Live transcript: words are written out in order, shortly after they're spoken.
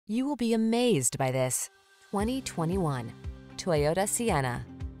You will be amazed by this 2021 Toyota Sienna.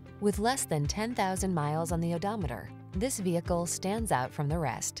 With less than 10,000 miles on the odometer, this vehicle stands out from the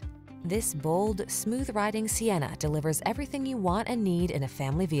rest. This bold, smooth-riding Sienna delivers everything you want and need in a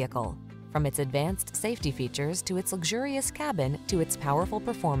family vehicle. From its advanced safety features to its luxurious cabin to its powerful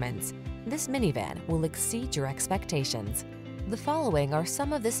performance, this minivan will exceed your expectations. The following are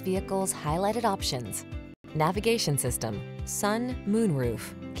some of this vehicle's highlighted options: navigation system, sun, moonroof,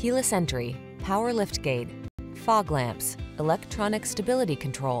 keyless entry, power liftgate, fog lamps, electronic stability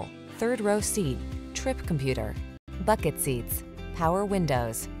control, third row seat, trip computer, bucket seats, power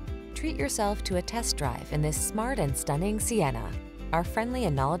windows. Treat yourself to a test drive in this smart and stunning Sienna. Our friendly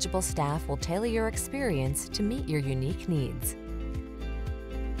and knowledgeable staff will tailor your experience to meet your unique needs.